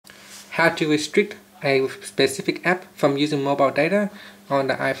how to restrict a specific app from using mobile data on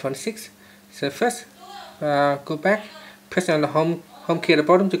the iPhone 6. So first, go back, press on the home key at the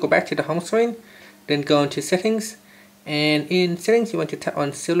bottom to go back to the home screen. Then go into settings, and in settings you want to tap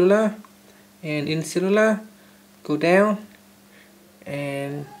on cellular, and in cellular go down,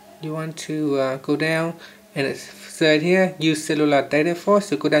 and you want to go down, and it's said here use cellular data for.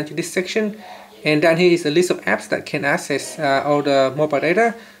 So go down to this section, and down here is a list of apps that can access all the mobile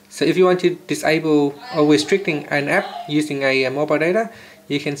data. So if you want to disable or restricting an app using a mobile data,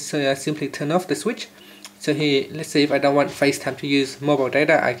 you can simply turn off the switch. So here, let's say if I don't want FaceTime to use mobile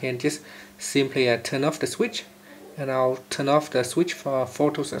data, I can just simply turn off the switch, and I'll turn off the switch for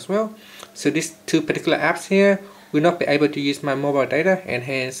photos as well. So these two particular apps here will not be able to use my mobile data, and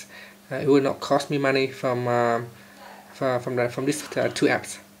hence it will not cost me money from these two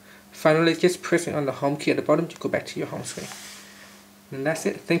apps. Finally, just pressing on the home key at the bottom to go back to your home screen. And that's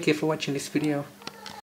it. Thank you for watching this video.